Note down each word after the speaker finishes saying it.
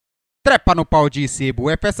Trepa no pau de sebo,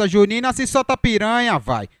 é festa junina, se solta piranha,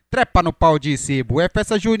 vai. Trepa no pau de sebo, é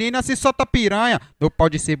festa junina, se solta piranha. No pau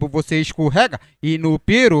de sebo você escorrega e no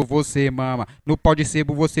piro você mama. No pau de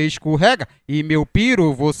sebo você escorrega e meu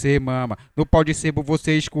piro você mama. No pau de sebo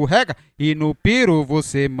você escorrega e no piro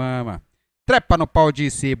você mama. Trepa no pau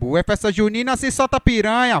de sebo, é festa junina, se solta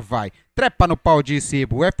piranha, vai. Trepa no pau de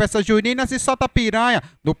sebo, é festa junina, se solta piranha.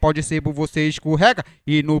 No pau de sebo você escorrega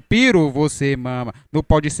e no piro você mama. No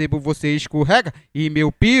pau de sebo você escorrega e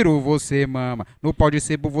meu piro você mama. No pau de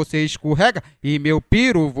sebo você escorrega e meu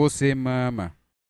piro você mama.